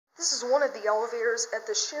This is one of the elevators at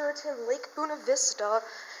the Sheraton Lake Buena Vista,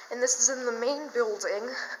 and this is in the main building,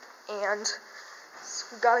 and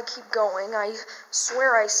we gotta keep going. I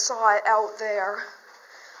swear I saw it out there,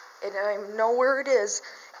 and I know where it is,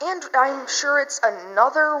 and I'm sure it's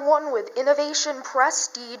another one with Innovation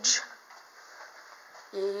Prestige.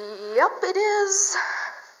 Yep, it is.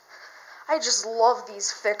 I just love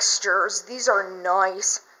these fixtures. These are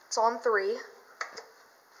nice. It's on 3.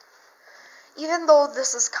 Even though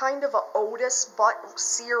this is kind of a Otis but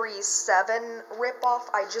Series 7 ripoff,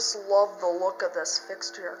 I just love the look of this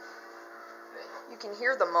fixture. You can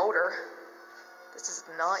hear the motor. This is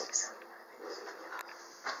nice.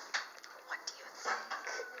 What do you think?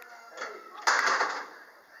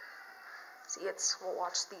 See, we'll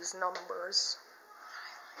watch these numbers.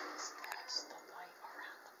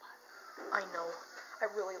 I know. I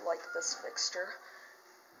really like this fixture.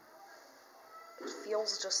 It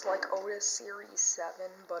feels just like Otis Series 7,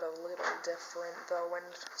 but a little different, though, in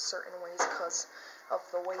certain ways, because of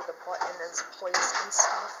the way the button is placed and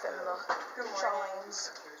stuff, and the chimes.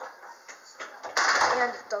 And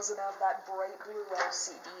it doesn't have that bright blue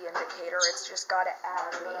LCD indicator, it's just got an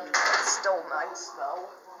add-me. It's still nice, though.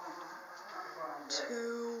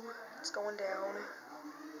 2, it's going down.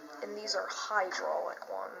 And these are hydraulic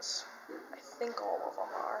ones. I think all of them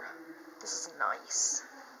are. This is nice.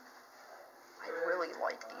 I really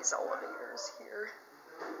like these elevators here.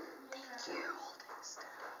 Thank you.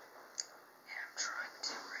 Yeah, I'm trying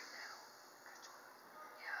to right now.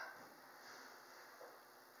 Yeah.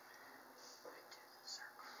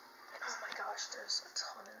 And oh my gosh, there's a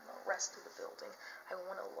ton in the rest of the building. I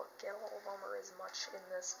want to look at all of them, or as much in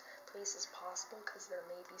this place as possible, because there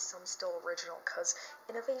may be some still original, because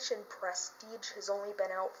Innovation Prestige has only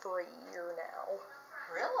been out for a year now.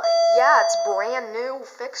 Really? Yeah, it's brand new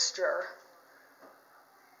fixture.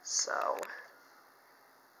 So.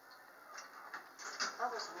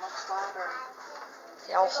 That was much louder.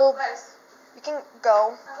 Yeah, I'll hold. You can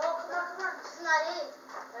go. Oh, come on. This is not it.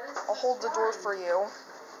 I'll hold the door for you.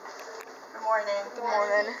 Good morning. Good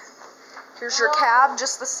morning. Here's your cab,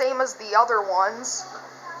 just the same as the other ones.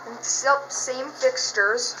 And same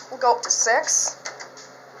fixtures. We'll go up to 6.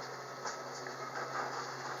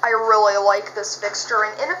 I really like this fixture,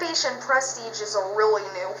 and Innovation Prestige is a really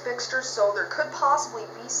new fixture, so there could possibly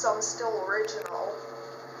be some still original.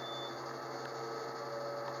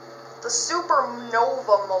 The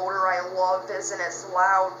Supernova motor I love isn't as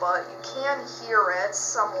loud, but you can hear it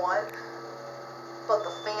somewhat, but the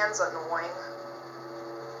fan's annoying.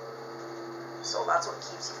 So that's what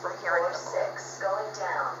keeps you from hearing the motor. 6 going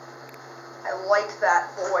down. I like that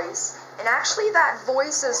voice, and actually that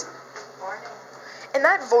voice is... And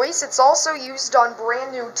that voice, it's also used on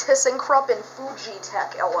brand new ThyssenKrupp and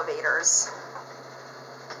Fujitec elevators.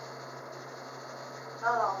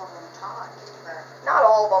 Not all of them talk either. Not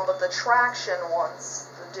all of them, but the traction ones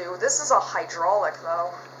do. This is a hydraulic,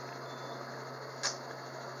 though.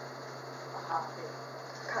 A hobby.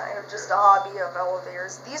 Kind of just a hobby of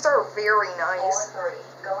elevators. These are very nice. 4-3,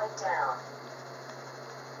 going down.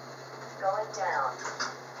 Going down.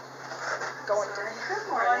 Going down. Good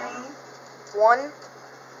morning. 1.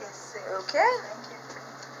 Yes, sir. Okay. Thank you.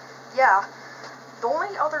 Yeah. The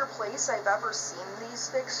only other place I've ever seen these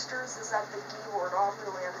fixtures is at the Geeward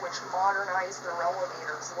Opryland, which modernized their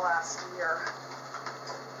elevators last year.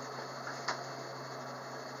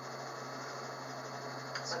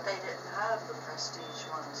 But they didn't have the Prestige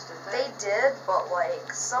ones, did they? They did, but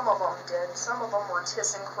like, some of them did. Some of them were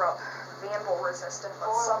ThyssenKrupp vandal resistant,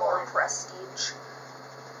 but some were Prestige.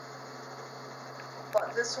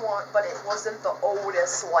 But this one, but it wasn't the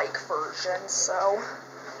Otis-like version, so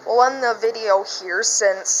we'll end the video here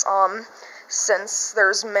since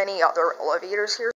there's many other elevators here.